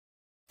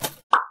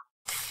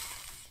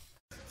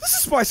This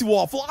is Spicy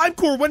Waffle. I'm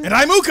Corwin. And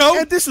I'm Uko.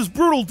 And this is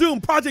Brutal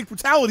Doom, Project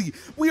Brutality.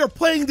 We are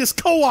playing this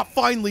co-op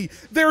finally.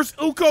 There's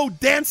Uko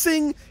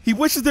dancing. He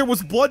wishes there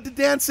was blood to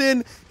dance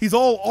in. He's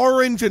all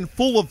orange and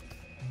full of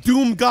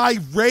Doom Guy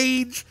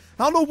rage.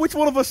 I don't know which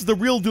one of us is the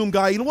real Doom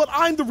Guy. You know what?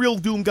 I'm the real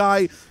Doom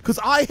Guy because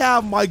I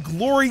have my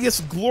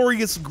glorious,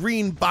 glorious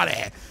green body.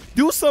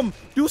 Do some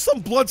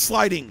blood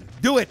sliding.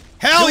 Do it.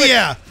 Hell Do it.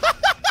 yeah.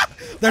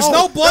 There's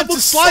no blood to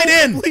slide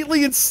in.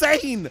 Completely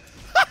insane.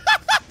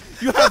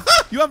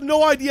 You have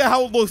no idea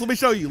how it looks. Let me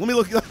show you. Let me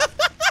look.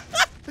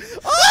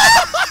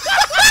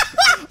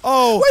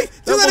 Oh, wait,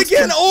 do that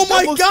again. Oh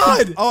my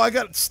god. Oh, I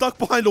got stuck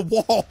behind a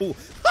wall.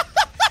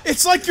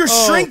 It's like you're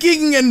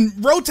shrinking and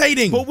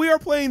rotating. But we are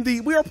playing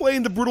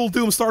the Brutal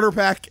Doom starter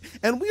pack,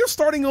 and we are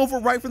starting over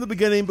right from the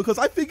beginning because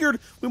I figured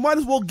we might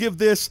as well give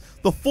this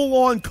the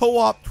full-on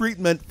co-op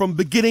treatment from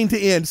beginning to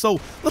end. So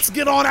let's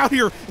get on out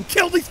here and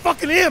kill these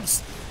fucking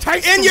imps.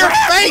 In your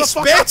face,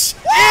 bitch!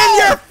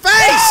 In your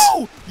face!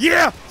 Whoa!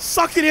 Yeah,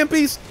 suck it,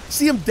 impies.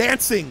 See them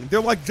dancing. They're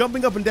like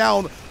jumping up and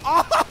down.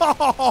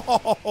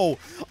 Oh,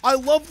 I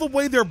love the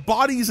way their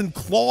bodies and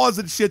claws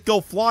and shit go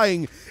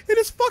flying. It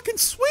is fucking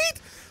sweet.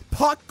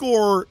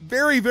 Pockgor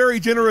very, very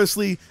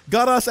generously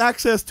got us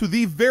access to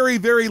the very,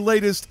 very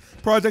latest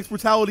Project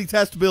Brutality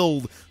test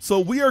build. So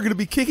we are going to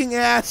be kicking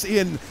ass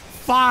in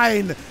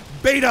fine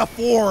beta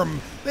form.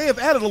 They have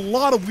added a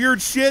lot of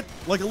weird shit,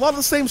 like a lot of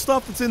the same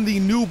stuff that's in the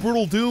new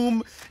Brutal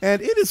Doom,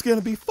 and it is going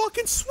to be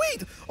fucking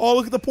sweet. Oh,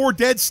 look at the poor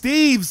dead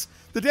Steves.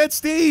 The dead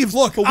Steves.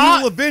 Look, but we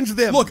will avenge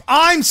them. Look,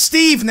 I'm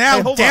Steve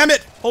now, hey, damn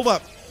it. Hold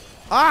up.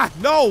 Ah,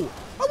 no.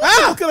 I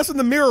want to look at us in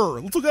the mirror.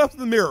 Let's look up in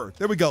the mirror.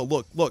 There we go.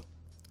 Look, look.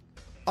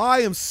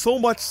 I am so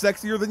much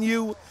sexier than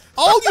you.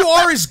 All you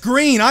are is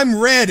green. I'm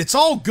red. It's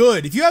all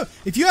good. If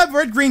you have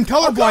red-green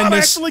color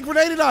blindness, actually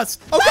grenaded us.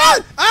 Oh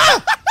god!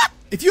 Ah!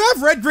 If you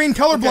have red-green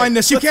color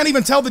blindness, you can't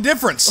even tell the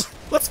difference.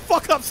 Let's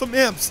fuck up some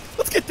imps.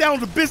 Let's get down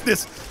to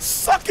business.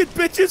 Suck it,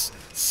 bitches.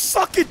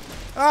 Suck it.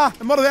 Ah,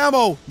 I'm out of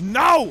ammo.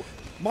 No.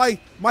 My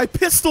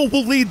pistol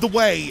will lead the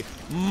way.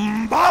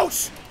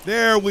 Mouse.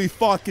 There we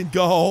fucking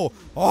go.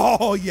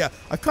 Oh yeah.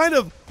 I've kind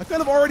of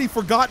already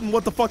forgotten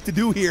what the fuck to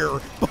do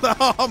here.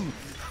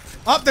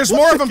 But there's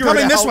more of them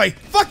coming this way.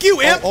 Fuck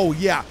you, imp. Oh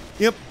yeah,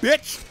 imp,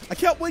 bitch. I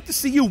can't wait to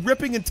see you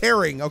ripping and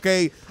tearing.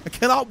 Okay, I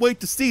cannot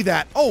wait to see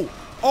that.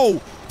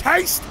 Oh,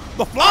 taste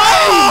the flame.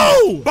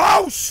 Oh!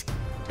 Boss.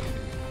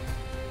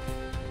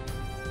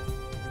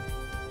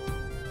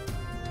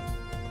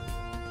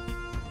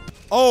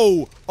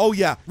 Oh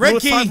yeah. Red you know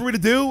key. It's time for me to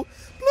do.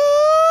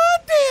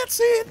 Blood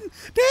dancing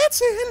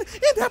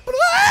in the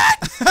blood.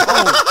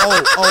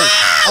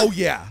 Oh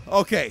yeah.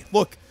 Okay,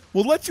 look.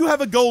 We'll let you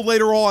have a go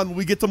later on when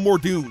we get to more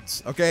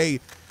dudes,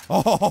 okay?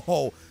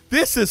 Oh,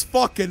 this is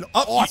fucking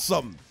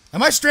awesome.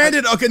 Am I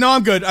stranded? Okay, no,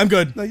 I'm good. I'm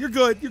good. No, you're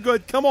good. You're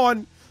good. Come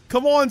on,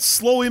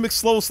 Slowy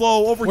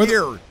McSlow over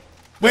here.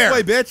 Where? This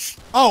way, bitch.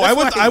 Oh,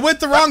 This way. I went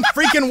the wrong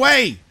freaking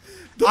way.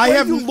 The way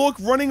you look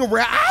running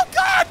around. Oh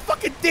god,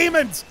 fucking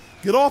demons!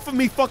 Get off of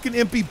me, fucking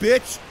impy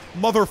bitch,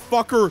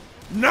 motherfucker.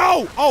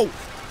 No. Oh,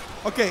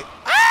 okay.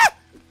 Ah!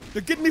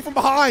 They're getting me from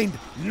behind.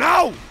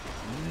 No.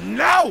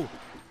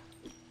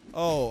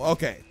 Oh,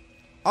 okay.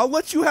 I'll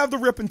let you have the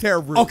rip and tear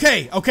route.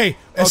 Okay.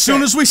 As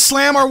soon as we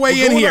slam our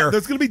way in here.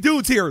 There's gonna be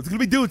dudes here.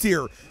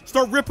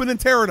 Start ripping and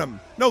tearing them.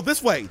 No,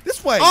 this way.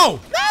 Oh.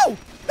 No.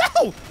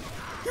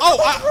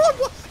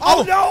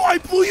 Oh no, I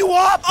blew you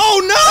up.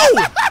 Oh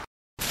no.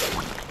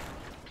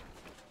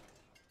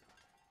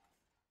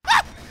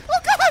 Oh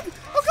god,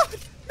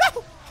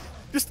 no.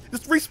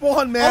 Just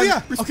respawn, man. Oh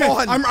yeah.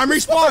 Respawn. Okay. I'm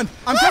respawn.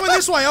 I'm coming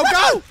this way. Oh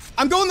god.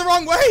 I'm going the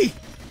wrong way.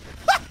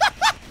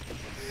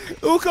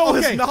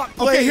 Uko has not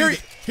played. Okay,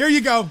 here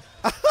you go.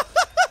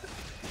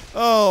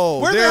 Oh,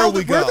 where the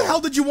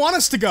hell did you want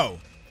us to go?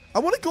 I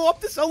want to go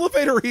up this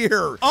elevator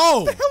here.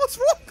 Oh. What the hell is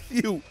wrong with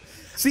you?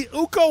 See,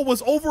 Uko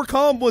was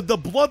overcome with the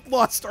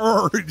bloodlust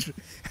urge,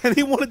 and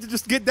he wanted to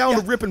just get down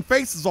to ripping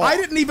faces off. I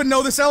didn't even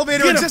know this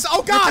elevator exists.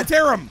 Oh god.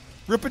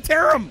 Rip and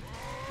tear him.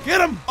 Get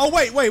him. Oh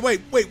wait.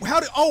 How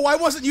did? Oh, I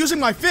wasn't using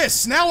my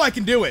fists. Now I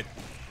can do it.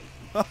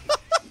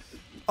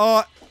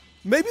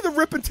 Maybe the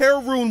rip and tear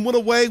rune went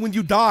away when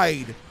you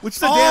died, which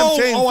is a damn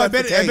shame. Oh, I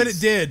bet it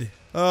did.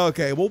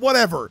 Okay, well,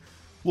 whatever.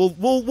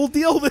 We'll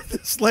deal with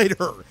this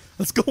later.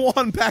 Let's go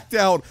on back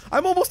down.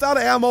 I'm almost out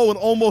of ammo and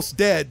almost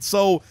dead,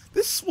 so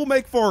this will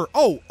make for.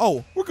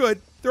 Oh, we're good.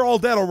 They're all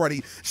dead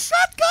already.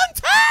 Shotgun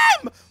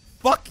time!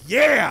 Fuck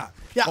yeah!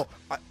 Yeah.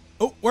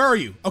 Oh, where are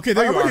you? Okay,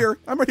 there you are.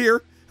 I'm right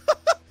here.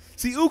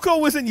 See,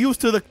 Uko isn't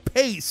used to the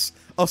pace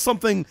of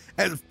something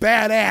as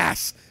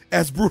badass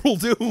as Brutal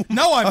Doom.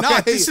 No, I'm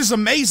not. This is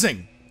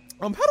amazing.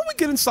 How do we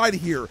get inside of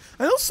here?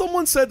 I know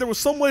someone said there was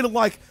some way to,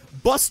 like,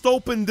 bust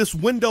open this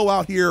window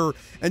out here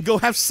and go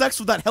have sex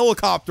with that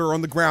helicopter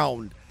on the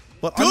ground.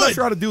 But I'm not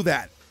sure how to do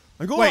that.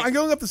 I'm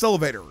going up this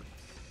elevator.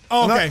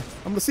 Oh, okay.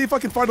 I'm going to see if I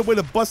can find a way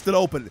to bust it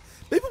open.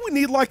 Maybe we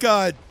need, like,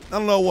 a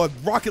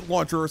rocket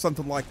launcher or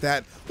something like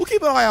that. We'll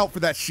keep an eye out for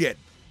that shit.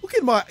 We'll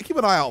keep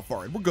an eye out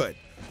for it. We're good.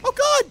 Oh,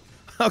 God.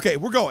 Okay,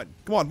 we're going.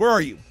 Come on, where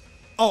are you?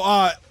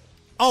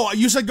 Oh,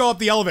 you said go up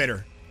the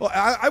elevator. Well,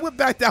 I went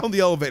back down the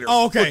elevator.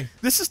 Oh, okay. Look,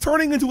 this is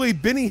turning into a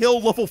Benny Hill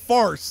level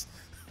farce.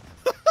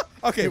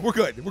 Okay, we're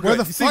good. We're good. Where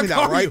the you see me fuck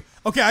now, are right? you?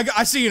 Okay,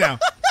 I see you now.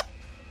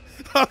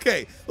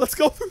 Okay, let's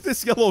go through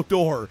this yellow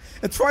door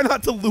and try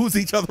not to lose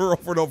each other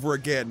over and over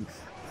again.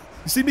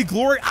 You see me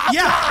glory? Ah,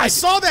 Yeah, God! I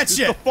saw that Get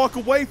shit. the fuck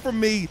away from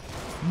me,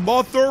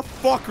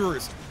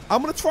 motherfuckers.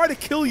 I'm gonna try to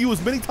kill you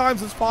as many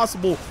times as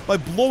possible by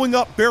blowing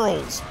up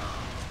barrels.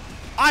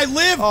 I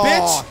live,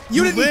 bitch.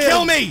 You didn't live.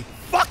 kill me.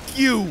 Fuck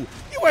you.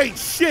 You ain't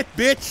shit,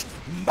 bitch.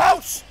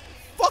 Mouse.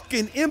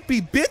 Fucking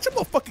impy bitch. I'm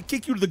gonna fucking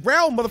kick you to the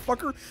ground,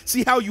 motherfucker.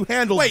 See how you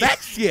handle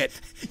that shit.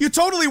 You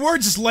totally were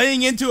just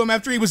laying into him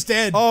after he was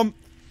dead.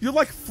 You're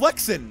like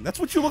flexing. That's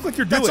what you look like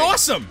you're doing. That's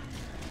awesome.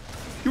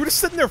 You were just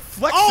sitting there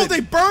flexing. Oh,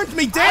 they burned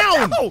me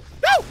down. Oh,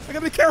 no. I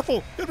gotta be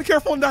careful. Gotta be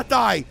careful and not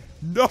die.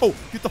 No.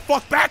 Get the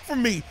fuck back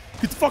from me.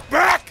 Get the fuck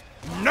back.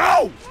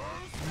 No.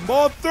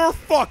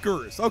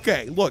 Motherfuckers.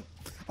 Okay, look.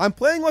 I'm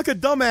playing like a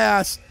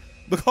dumbass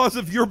because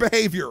of your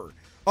behavior.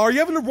 Are you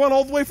having to run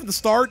all the way from the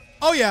start?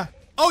 Oh, yeah.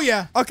 Oh,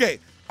 yeah. Okay.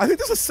 I think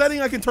there's a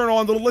setting I can turn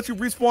on that'll let you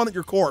respawn at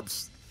your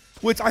corpse,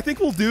 which I think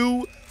will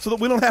do so that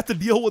we don't have to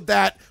deal with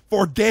that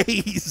for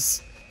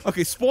days.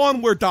 Okay,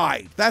 spawn where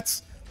died.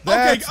 That's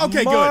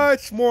okay,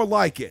 much good. more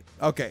like it.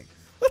 Okay.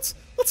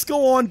 Let's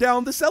go on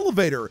down this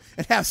elevator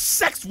and have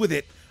sex with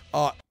it.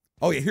 Oh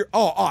yeah, here.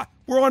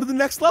 We're on to the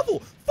next level.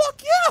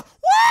 Fuck yeah!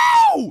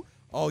 Wow!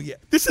 Oh yeah,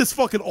 this is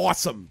fucking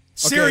awesome.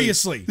 Okay?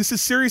 Seriously. This is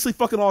seriously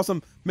fucking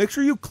awesome. Make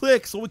sure you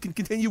click so we can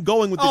continue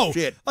going with this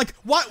shit. Like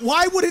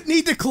why would it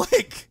need to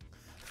click?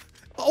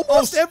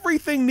 Almost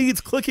everything needs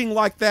clicking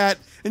like that,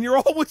 and you're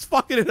always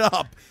fucking it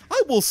up.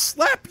 I will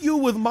slap you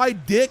with my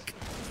dick.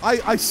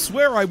 I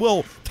swear I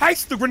will.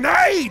 Tice the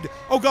grenade!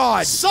 Oh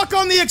god. Suck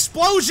on the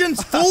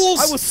explosions, fools!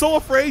 I was so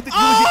afraid that you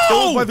would get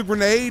killed by the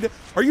grenade.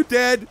 Are you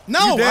dead?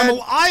 No, dead?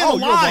 I am alive.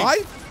 You're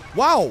alive?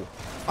 Wow.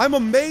 I'm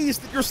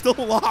amazed that you're still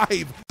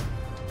alive.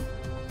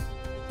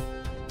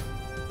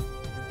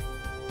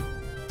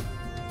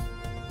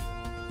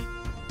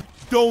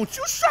 Don't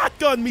you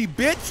shotgun me,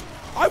 bitch!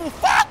 I will.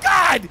 Fuck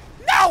God!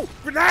 No!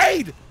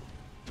 Grenade!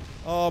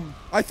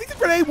 I think the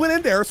grenade went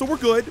in there, so we're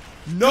good.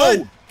 No!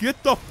 Good.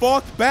 Get the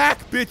fuck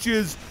back,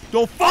 bitches!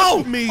 Don't fuck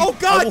with me! Oh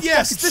God,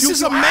 yes! This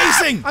is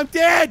amazing! I'm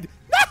dead!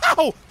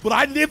 No! But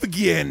I live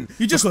again!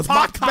 You just because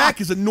popped my back.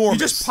 cock is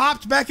enormous. You just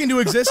popped back into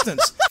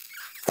existence.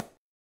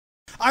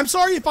 I'm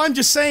sorry if I'm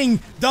just saying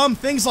dumb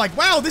things like,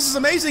 wow, this is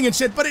amazing and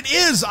shit, but it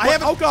is! I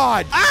haven't- Oh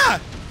God! Ah!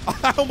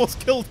 I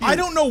almost killed you. I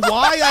don't know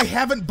why I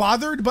haven't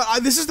bothered, but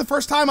this is the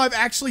first time I've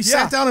actually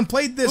sat down and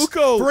played this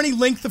for any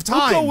length of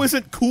time. Uko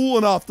isn't cool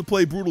enough to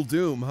play Brutal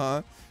Doom,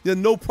 huh? Yeah,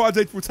 no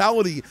Project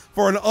Brutality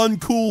for an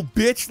uncool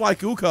bitch like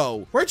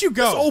Uko. Where'd you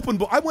go? It's open,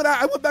 but I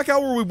went back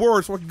out where we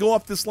were so I could go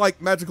up this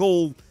like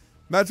magical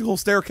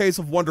staircase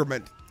of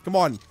wonderment. Come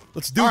on,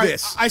 let's do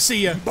this. I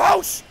see you.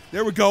 Bosh!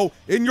 There we go.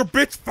 In your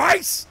bitch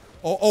face.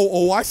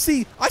 Oh! I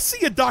see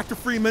you, Dr.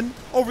 Freeman,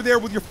 over there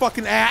with your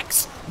fucking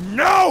axe.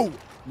 No!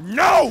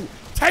 No!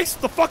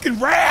 Taste the fucking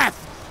wrath!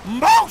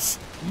 Mouse!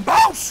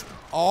 Mouse!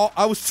 Oh,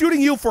 I was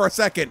shooting you for a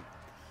second.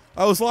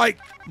 I was like,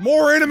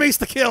 more enemies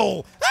to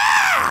kill.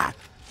 Ah!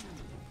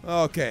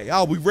 Okay.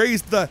 Oh, we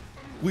raised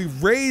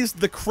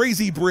the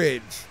crazy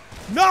bridge.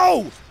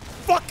 No!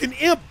 Fucking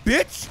imp,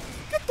 bitch!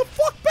 Get the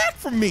fuck back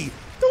from me!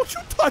 Don't you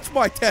touch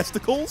my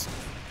testicles!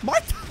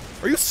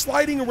 Are you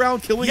sliding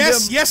around killing them?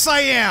 Yes,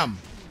 I am.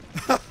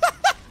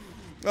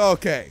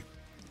 Okay.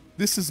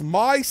 This is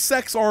my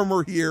sex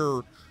armor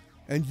here.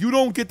 And you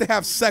don't get to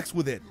have sex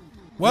with it.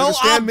 Well,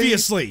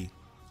 obviously.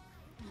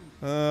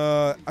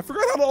 I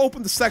forgot how to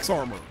open the sex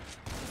armor.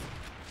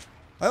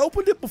 I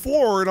opened it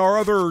before in our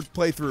other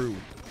playthrough.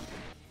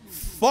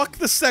 Fuck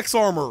the sex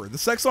armor. The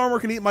sex armor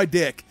can eat my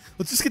dick.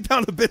 Let's just get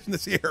down to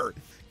business here.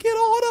 Get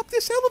on up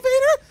this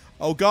elevator.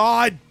 Oh,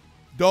 God.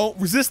 Don't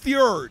resist the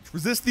urge.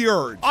 Resist the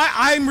urge.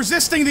 I'm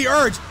resisting the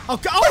urge. Oh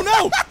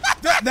no!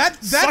 That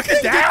Suck thing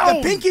it down.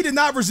 the pinky did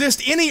not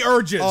resist any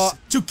urges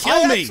to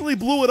kill me. I actually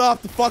blew it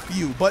up to fuck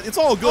you, but it's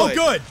all good. Oh,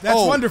 good.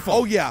 That's wonderful.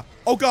 Oh yeah.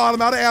 Oh God,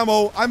 I'm out of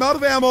ammo. I'm out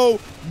of ammo.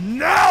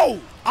 No.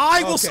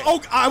 I will. Okay.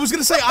 Oh, I was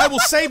gonna say I will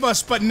save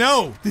us, but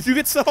no. Did you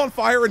get set on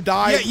fire and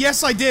die? Yeah,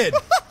 yes, I did.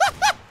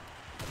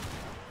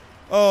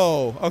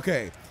 Oh,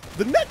 okay.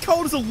 The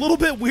netcode is a little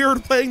bit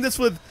weird playing this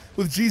with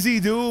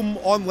GZ Doom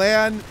on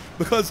LAN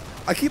because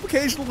I keep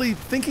occasionally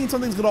thinking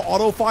something's gonna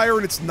auto fire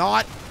and it's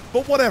not.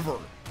 But whatever.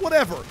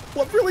 Whatever.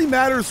 What really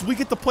matters, we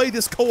get to play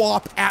this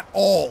co-op at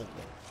all.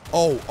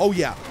 Oh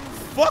yeah.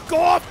 Fuck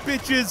off,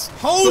 bitches.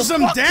 Hose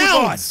them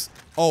down.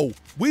 Oh,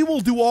 we will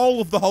do all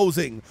of the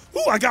hosing.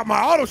 Ooh, I got my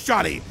auto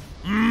shotty.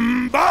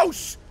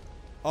 Bosh.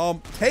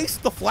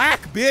 Taste the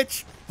flak,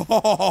 bitch.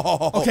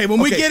 Okay, when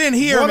we get in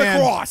here, run man.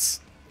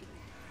 Across.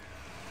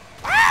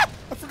 Ah!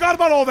 I forgot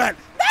about all that.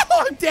 No,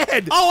 I'm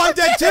dead. Oh, I'm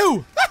dead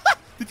too.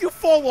 Did you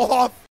fall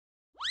off?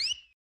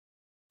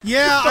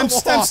 Yeah, I'm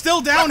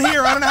still down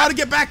here. I don't know how to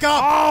get back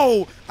up.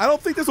 Oh, I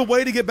don't think there's a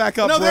way to get back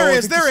up. No, bro. there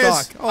is.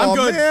 I'm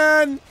good.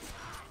 Man.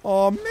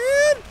 Oh,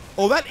 man.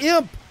 Oh, that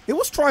imp. It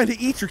was trying to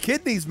eat your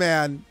kidneys,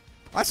 man.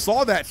 I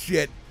saw that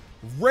shit.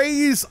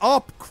 Raise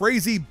up,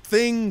 crazy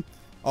thing.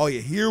 Oh,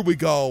 yeah, here we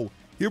go.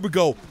 Here we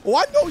go. Oh,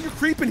 I know you're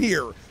creeping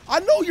here. I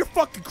know you're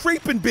fucking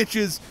creeping,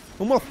 bitches.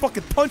 I'm gonna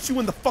fucking punch you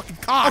in the fucking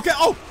cock. Okay,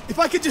 oh, if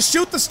I could just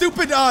shoot the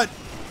stupid, oh,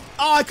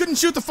 I couldn't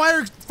shoot the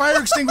fire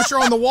extinguisher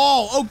on the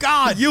wall. Oh,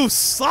 God. You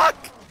suck.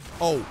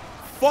 Oh,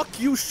 fuck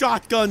you,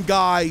 shotgun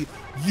guy.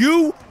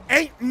 You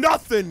ain't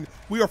nothing.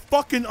 We are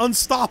fucking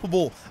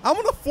unstoppable. I'm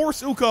gonna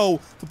force Uko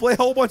to play a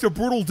whole bunch of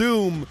Brutal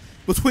Doom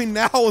between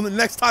now and the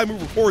next time we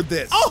record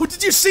this. Oh,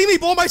 did you see me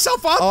blow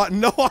myself up?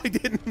 No, I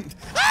didn't.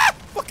 Ah,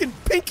 fucking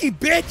pinky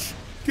bitch.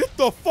 Get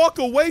the fuck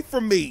away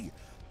from me.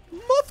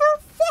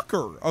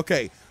 Motherfucker.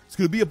 Okay, it's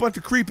gonna be a bunch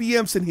of creepy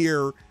imps in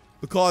here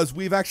because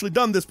we've actually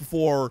done this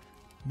before.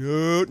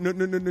 No, no,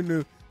 no, no, no,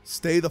 no.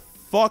 Stay the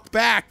fuck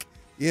back,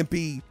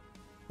 impy.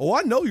 Oh,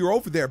 I know you're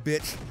over there,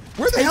 bitch.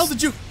 Where the hell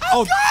did you?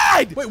 Oh,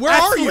 God! Wait, where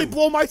are you?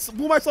 Blew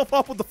myself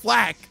up with the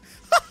flak.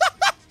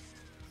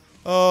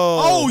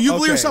 Oh, you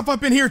blew okay. yourself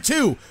up in here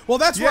too. Well,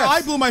 that's where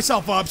I blew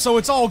myself up, so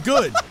it's all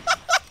good.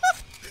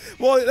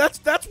 Well,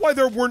 that's why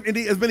there weren't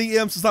as many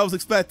imps as I was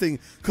expecting,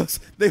 because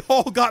they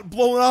all got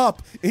blown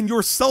up in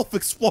your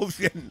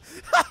self-explosion.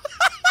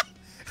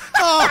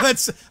 Oh,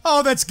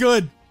 that's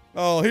good.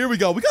 Oh, here we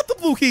go. We got the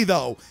blue key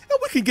though, and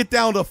we can get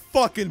down to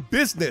fucking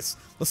business.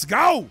 Let's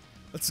go.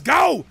 Let's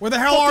go. Where the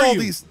hell are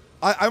you?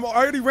 I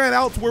already ran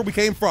out to where we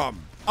came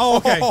from. Oh,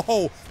 okay.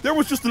 Oh, there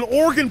was just an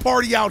organ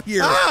party out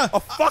here. A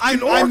fucking organ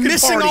party. I'm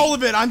missing all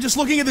of it. I'm just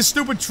looking at this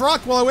stupid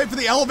truck while I wait for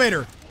the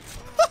elevator.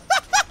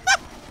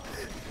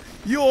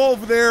 You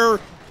over there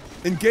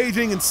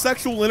engaging in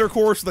sexual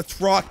intercourse with the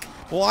truck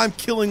while I'm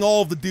killing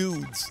all of the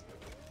dudes.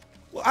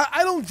 Well,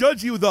 I don't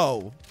judge you,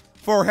 though,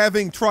 for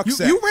having truck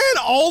sex. You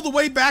ran all the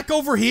way back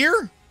over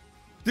here?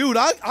 Dude,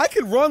 I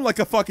can run like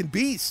a fucking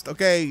beast,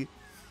 okay?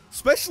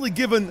 Especially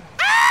given...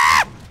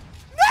 Ah!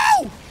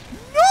 No!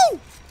 No!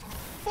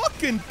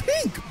 Fucking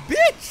pink,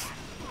 bitch!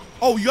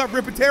 Oh, you got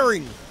Rippin and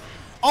Tearin.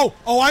 Oh,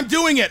 I'm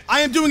doing it.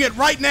 I am doing it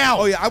right now.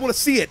 Oh, yeah, I want to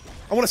see it.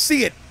 I want to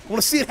see it. I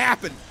want to see it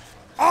happen.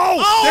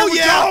 Oh, there we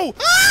go!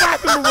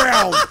 Slap him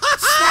around!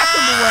 Slap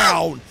him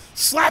around!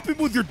 Slap him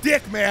with your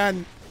dick,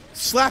 man!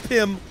 Slap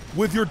him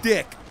with your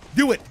dick.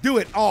 Do it, do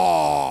it.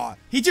 Aw.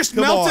 He just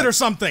melted or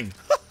something.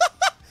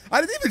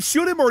 I didn't even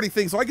shoot him or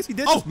anything, so I guess he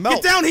did just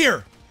melt. Get down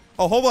here!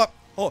 Oh, hold up.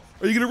 Oh,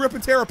 are you gonna rip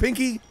and tear a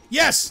pinky?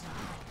 Yes!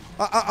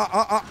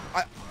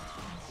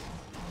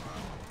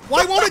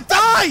 Why won't it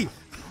die?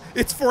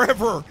 It's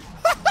forever.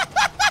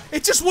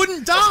 It just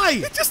wouldn't die.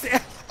 It just...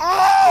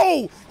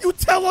 Oh! You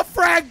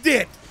telefragged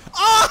it!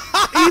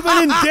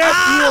 Even in death,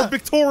 you are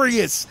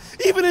victorious.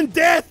 Even in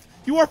death,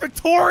 you are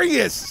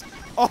victorious.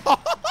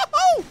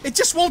 Oh! It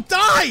just won't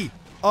die.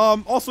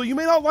 Also, you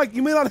may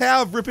not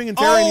have ripping and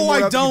tearing anymore.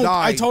 Oh, I don't.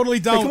 I totally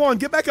don't. Hey, come on,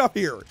 get back up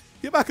here.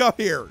 Get back up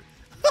here.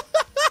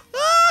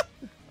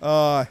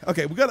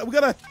 Okay, we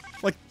gotta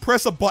like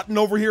press a button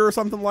over here or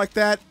something like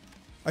that.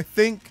 I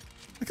think.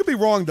 I could be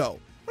wrong though.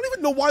 I don't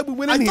even know why we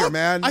went in here,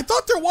 man. I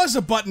thought there was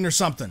a button or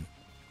something.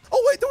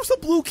 Oh wait, there was a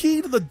blue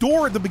key to the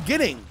door at the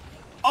beginning.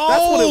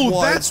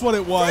 Oh, that's what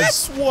it was.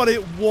 That's what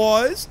it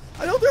was.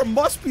 I know there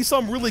must be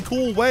some really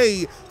cool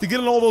way to get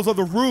in all those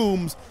other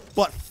rooms,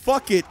 but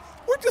fuck it.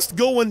 We're just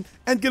going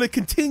and gonna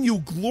continue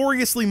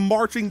gloriously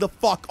marching the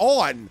fuck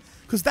on.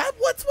 Cause that's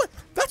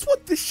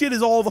what this shit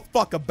is all the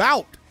fuck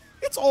about.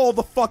 It's all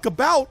the fuck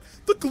about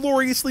the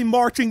gloriously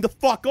marching the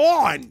fuck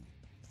on.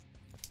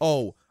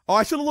 Oh,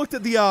 I should have looked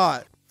at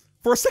the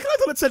for a second I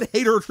thought it said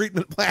hater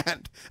treatment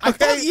plant. Okay? I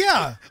thought,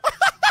 yeah.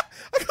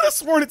 I could have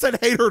sworn it said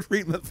hater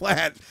treatment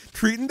plant.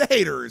 Treating the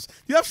haters. Do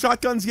you have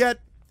shotguns yet?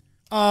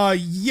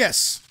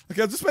 Yes.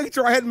 Okay, I was just making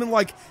sure I hadn't been,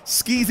 like,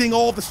 skeezing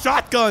all the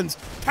shotguns.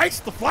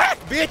 Taste the flak,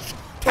 bitch!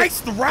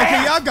 Taste the wrath!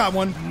 Okay, yeah, I got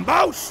one.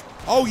 Mouse!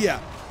 Oh, yeah.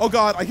 Oh,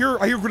 God, I hear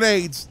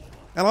grenades.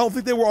 And I don't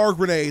think they were our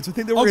grenades. I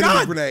think they were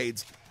enemy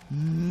grenades.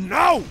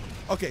 No!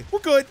 Okay, we're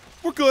good.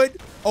 We're good.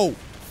 Oh,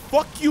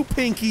 fuck you,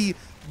 Pinky.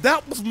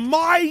 That was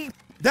my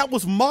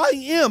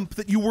imp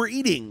that you were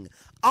eating.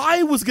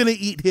 I was gonna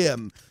eat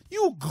him.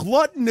 You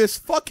gluttonous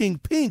fucking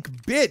pink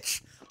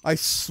bitch. I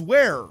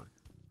swear.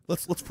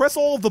 Let's press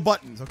all of the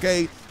buttons,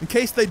 okay? In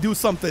case they do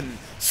something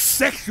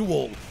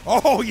sexual.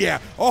 Oh yeah.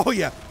 Oh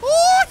yeah.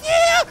 Oh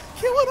yeah.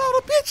 Killing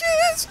all the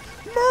bitches.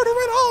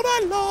 Murdering all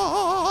night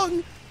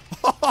long.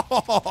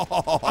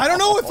 I don't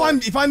know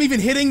if I'm even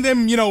hitting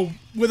them, you know,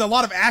 with a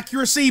lot of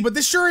accuracy, but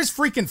this sure is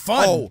freaking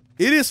fun. Oh,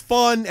 it is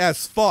fun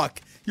as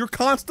fuck. You're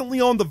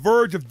constantly on the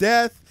verge of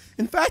death.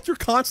 In fact, you're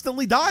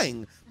constantly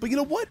dying. But you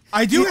know what?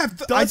 I do have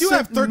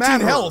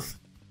 13 health.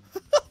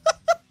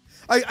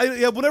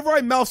 Yeah, whenever I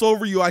mouse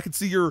over you, I can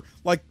see your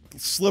like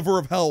sliver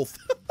of health.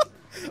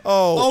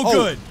 Oh,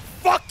 good.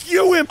 Fuck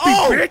you,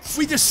 impy bitch!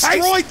 We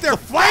destroyed their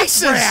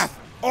faces.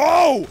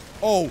 Oh,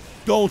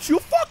 don't you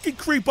fucking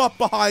creep up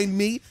behind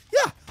me.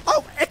 Yeah,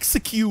 I'll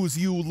execute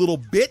you, little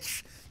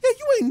bitch. Yeah,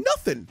 you ain't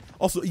nothing.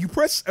 Also, you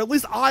press, at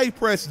least I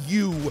press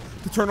U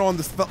to turn on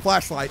this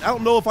flashlight. I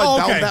don't know if I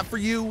bound that for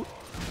you,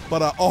 but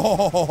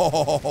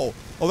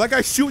that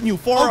guy's shooting you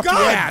far up the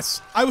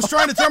ass. I was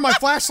trying to turn my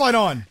flashlight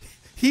on.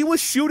 He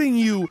was shooting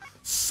you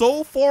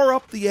so far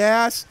up the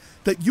ass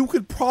that you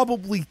could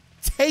probably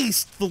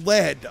taste the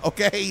lead,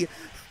 okay?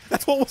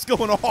 That's what was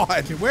going on.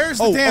 Okay, where's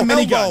the damn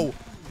minigun?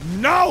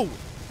 No!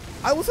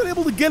 I wasn't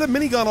able to get a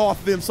minigun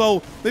off of him,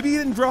 so maybe he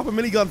didn't drop a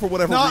minigun for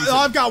whatever reason. No,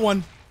 I've got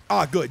one.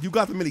 Ah, good. You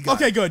got the minigun.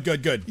 Okay,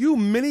 good. You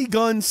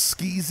minigun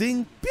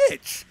skeezing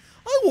bitch.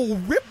 I will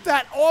rip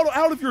that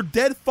out of your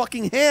dead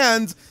fucking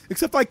hands,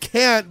 except I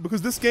can't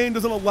because this game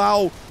doesn't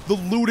allow the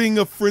looting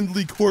of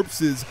friendly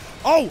corpses.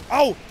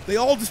 Oh, they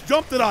all just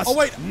jumped at us. Oh,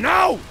 wait.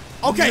 No!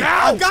 Okay, no!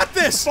 I've got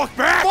this. Fuck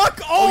back!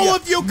 Fuck all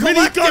of you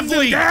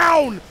collectively! Miniguns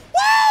down!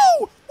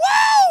 Woo!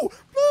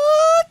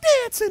 Blood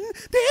dancing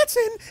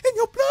in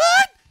your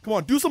blood! Come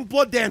on, do some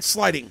blood dance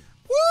sliding.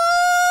 Woo!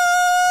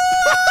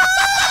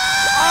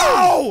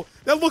 Oh!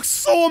 That looks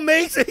so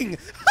amazing!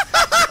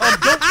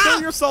 Don't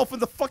kill yourself in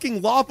the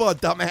fucking lava,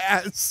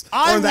 dumbass.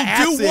 I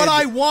will do what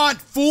I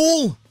want,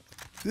 fool!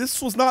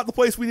 This was not the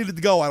place we needed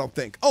to go, I don't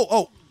think.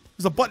 Oh,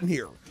 there's a button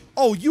here.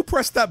 Oh, you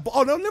pressed that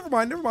oh, no, never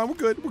mind. We're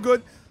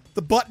good.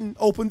 The button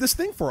opened this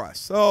thing for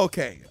us.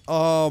 Okay.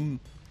 What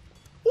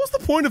was the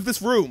point of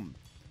this room?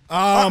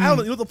 I don't know.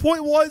 You know what the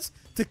point was?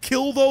 To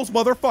kill those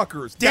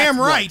motherfuckers. Damn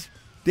right.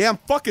 Damn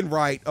fucking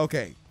right.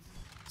 Okay.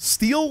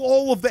 Steal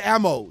all of the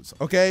ammos,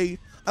 okay?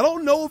 I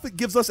don't know if it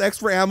gives us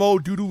extra ammo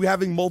due to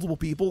having multiple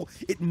people.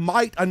 It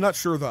might. I'm not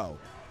sure, though.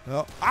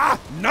 No.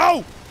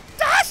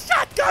 Die,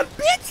 shotgun,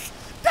 bitch!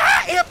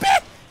 Die,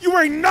 impy! You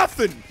ain't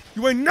nothing!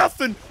 You ain't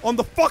nothing on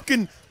the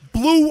fucking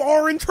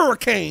blue-orange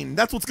hurricane.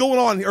 That's what's going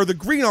on here. Or the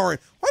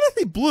green-orange. Why did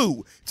I say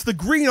blue? It's the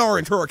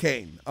green-orange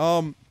hurricane.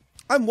 I'm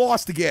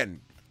lost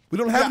again. We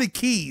don't have any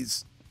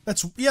keys. We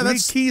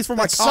need keys for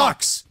my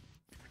sucks.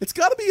 It's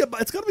gotta be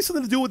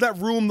something to do with that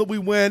room that we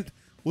went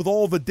with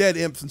all the dead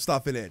imps and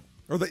stuff in it.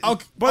 Or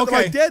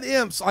by dead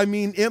imps, I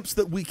mean imps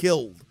that we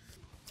killed.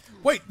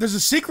 Wait, there's a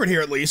secret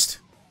here at least.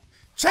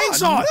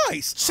 Chainsaw!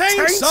 Nice!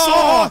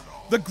 Chainsaw!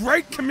 The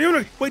great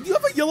community. Wait, do you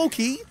have a yellow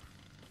key?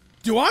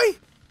 Do I?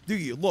 Do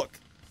you? Look.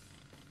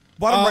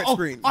 Bottom right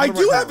screen. I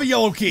do have a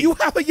yellow key. You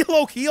have a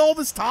yellow key all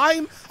this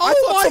time? Oh I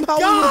thought somehow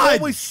we would have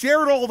always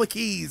shared all the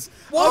keys.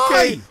 Why?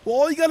 Okay, well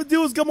all you gotta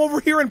do is come over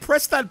here and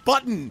press that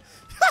button.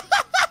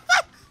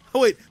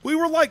 Oh wait, we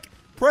were like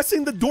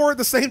pressing the door at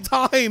the same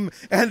time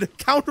and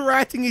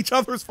counteracting each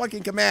other's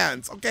fucking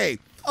commands. Okay.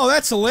 Oh,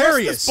 that's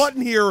hilarious. Press this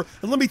button here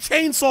and let me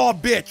chainsaw,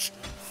 bitch.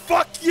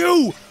 Fuck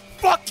you.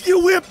 Fuck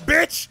you, imp,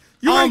 bitch.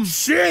 You ain't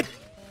shit.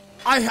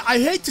 I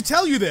hate to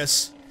tell you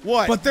this.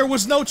 What? But there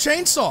was no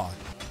chainsaw.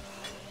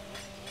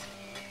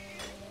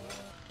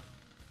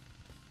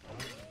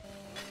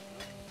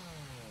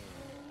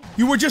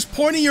 You were just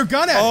pointing your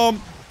gun at it.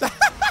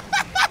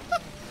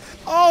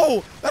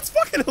 Oh, that's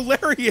fucking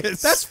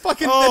hilarious. That's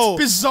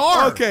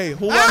bizarre. Okay,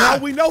 hold on. How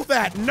we know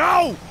that?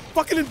 No!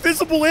 Fucking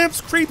invisible imps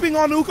creeping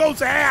on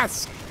Uko's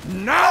ass.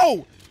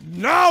 No!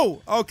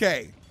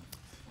 Okay.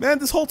 Man,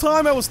 this whole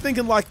time I was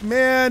thinking like,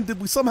 man,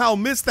 did we somehow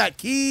miss that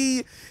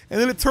key?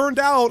 And then it turned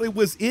out it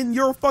was in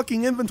your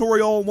fucking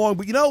inventory all along.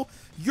 But you know,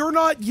 you're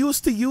not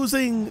used to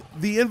using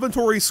the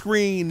inventory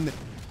screen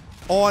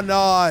on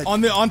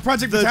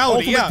Project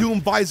Brutality, the Ultimate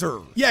Doom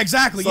visor. Yeah,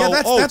 exactly. So,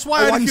 that's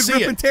why I didn't see it.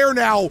 Rip and tear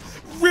now.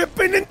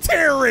 Rippin and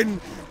Tearin.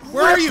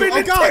 Where are you? Rippin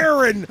and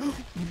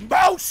Tearin.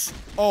 Mouse.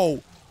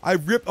 Oh, I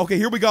rip. Okay,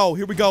 here we go.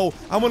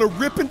 I'm gonna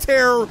rip and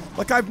tear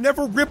like I've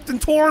never ripped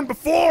and torn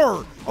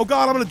before. Oh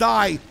God, I'm gonna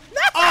die.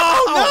 No!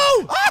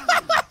 Oh no!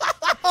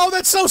 Oh,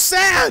 that's so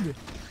sad.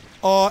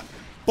 But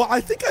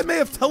I think I may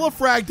have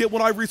telefragged it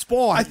when I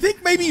respawned. I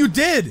think maybe you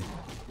did.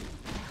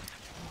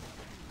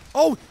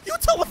 Oh, you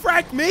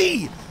telefragged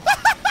me!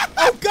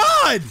 Oh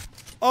God!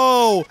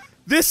 Oh,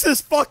 this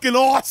is fucking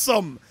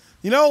awesome.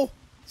 You know,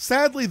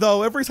 sadly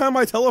though, every time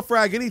I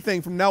telefrag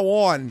anything from now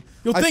on,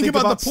 you'll think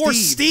about the poor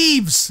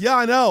Steves. Yeah,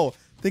 I know.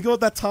 Think about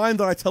that time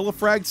that I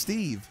telefragged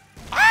Steve.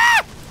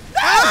 Ah!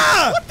 No!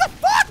 Ah! What the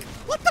fuck?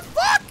 What the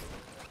fuck?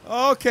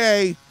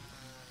 Okay.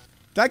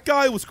 That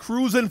guy was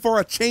cruising for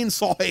a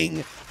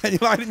chainsawing,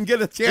 and I didn't get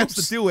a chance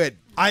to do it.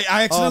 I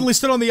accidentally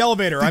stood on the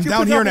elevator. I'm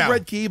down here now. Did you pick up a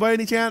red key by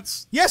any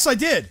chance? Yes, I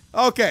did.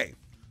 Okay.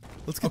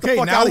 Let's get the fuck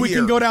out of here. now we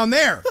can go down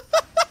there.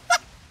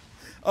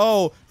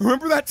 Oh,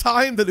 remember that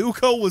time that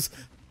Uko was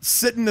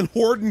sitting and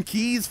hoarding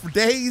keys for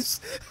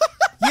days?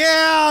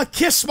 Yeah,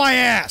 kiss my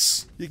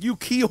ass. You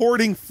key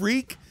hoarding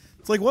freak.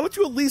 It's like, why don't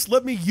you at least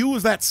let me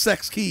use that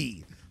sex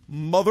key?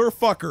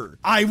 Motherfucker.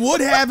 I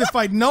would have if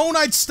I'd known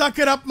I'd stuck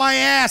it up my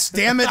ass,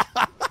 damn it.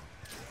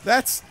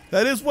 That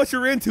is what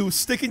you're into,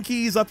 sticking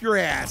keys up your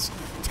ass.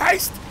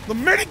 Taste the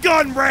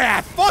minigun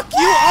wrath! Fuck you!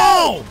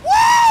 Oh!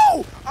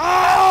 Whoa!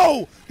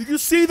 Oh! Did you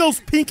see those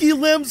pinky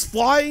limbs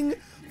flying?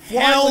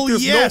 Hell like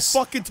there's yes!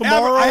 No fucking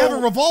tomorrow. I have a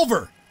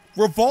revolver.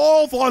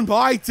 Revolve on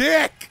my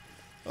dick!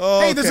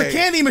 Okay. Hey, there's a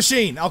candy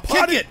machine. I'll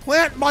kick it.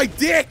 Plant my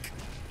dick!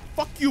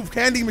 Fuck you,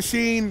 candy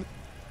machine.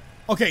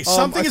 Okay,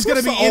 something is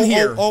gonna be in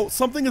here. Oh,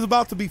 something is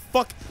about to be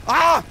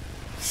Ah!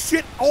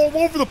 Shit all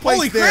over the place.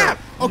 Holy there. crap!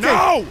 Okay,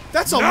 no!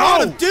 That's a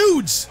lot of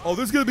dudes. Oh,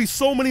 there's gonna be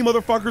so many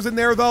motherfuckers in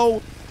there,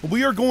 though.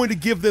 We are going to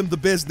give them the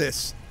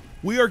business.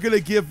 We are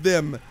gonna give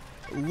them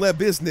le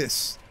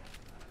business.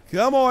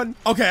 Come on.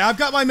 Okay, I've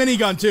got my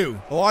minigun too.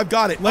 Oh, I've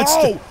got it. Let's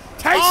taste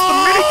the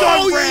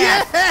minigun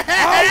breath. Yeah!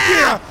 Oh,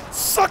 yeah.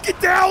 Suck it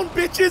down,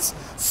 bitches.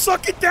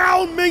 Suck it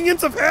down,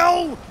 minions of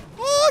hell.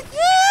 Oh,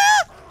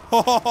 yeah.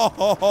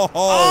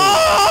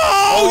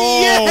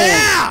 Oh,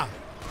 yeah.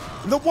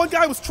 And the one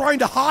guy was trying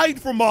to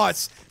hide from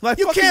us. And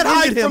You can't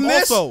hide from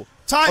this. Also.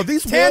 Are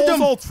these walls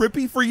all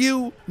trippy for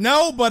you?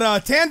 No,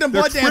 but tandem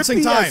blood dancing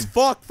trippy time. As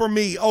fuck for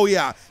me. Oh,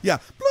 yeah. Yeah.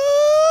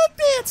 Blood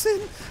dancing,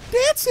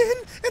 dancing,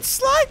 and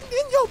sliding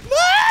in your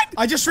blood.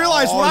 I just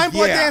realized when I'm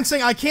blood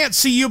dancing, I can't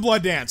see you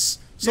blood dance.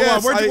 So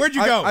yes, where'd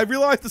you go? I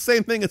realized the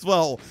same thing as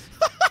well.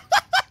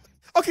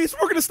 Okay, so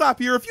we're going to stop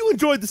here. If you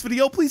enjoyed this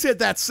video, please hit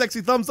that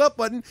sexy thumbs up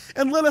button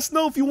and let us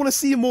know if you want to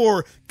see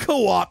more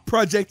co-op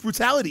Project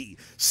Brutality.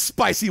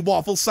 Spicy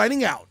Waffle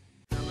signing out.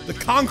 The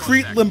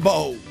Concrete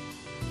Limbo.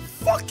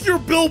 Fuck your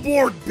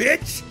billboard,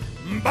 bitch!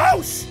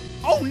 Mouse!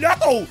 Oh no!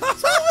 So I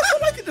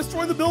thought I could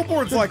destroy the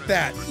billboards like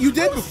that. You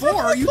did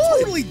before. You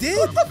totally did.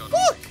 What the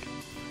fuck?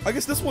 I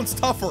guess this one's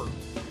tougher.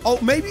 Oh,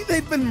 maybe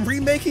they've been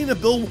remaking the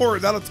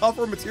billboard out of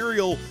tougher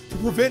material to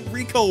prevent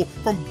Rico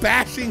from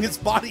bashing his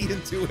body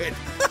into it.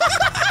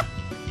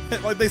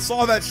 Like they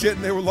saw that shit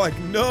and they were like,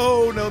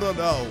 no, no, no,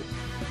 no.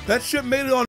 That shit made it on